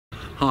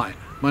Hi,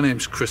 my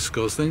name's Chris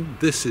Gosling,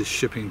 this is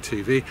Shipping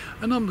TV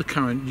and I'm the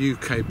current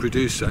UK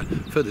producer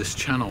for this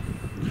channel.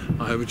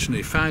 I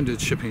originally founded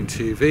Shipping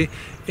TV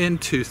in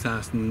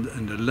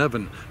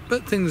 2011,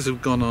 but things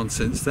have gone on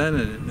since then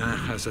and it now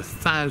has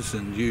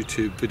 1,000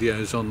 YouTube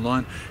videos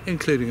online,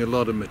 including a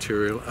lot of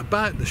material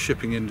about the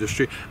shipping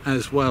industry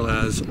as well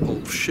as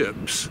of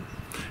ships.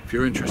 If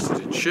you're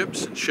interested in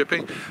ships and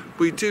shipping,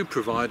 we do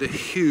provide a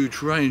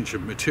huge range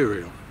of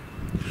material.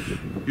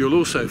 You'll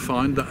also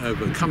find that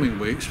over coming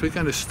weeks we're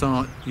going to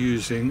start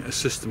using a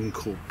system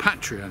called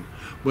Patreon,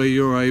 where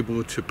you're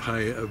able to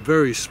pay a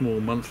very small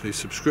monthly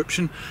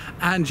subscription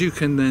and you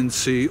can then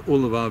see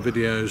all of our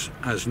videos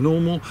as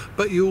normal,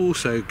 but you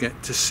also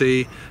get to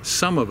see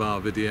some of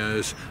our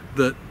videos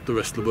that the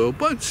rest of the world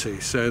won't see.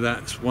 So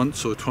that's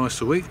once or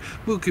twice a week.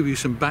 We'll give you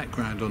some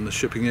background on the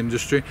shipping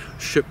industry,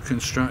 ship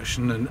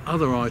construction and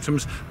other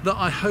items that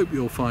I hope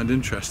you'll find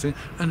interesting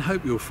and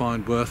hope you'll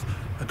find worth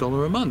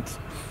 $1 a month.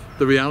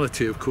 The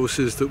reality, of course,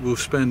 is that we'll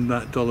spend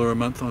that $1 a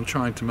month on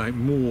trying to make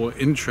more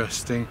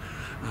interesting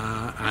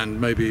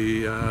and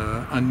maybe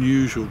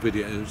unusual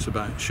videos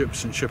about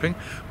ships and shipping.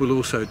 We'll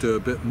also do a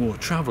bit more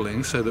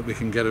travelling so that we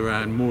can get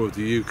around more of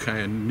the UK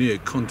and near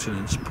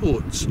continent's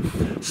ports.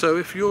 So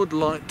if you'd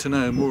like to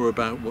know more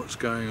about what's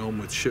going on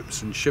with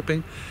ships and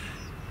shipping,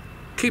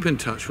 keep in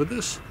touch with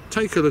us.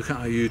 Take a look at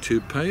our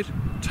YouTube page,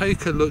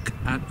 take a look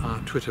at our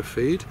Twitter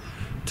feed,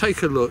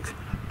 take a look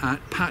at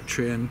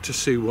Patreon to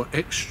see what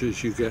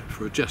extras you get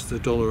for just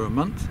 $1 a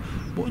month.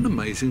 What an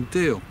amazing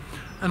deal.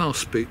 And I'll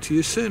speak to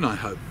you soon, I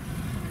hope.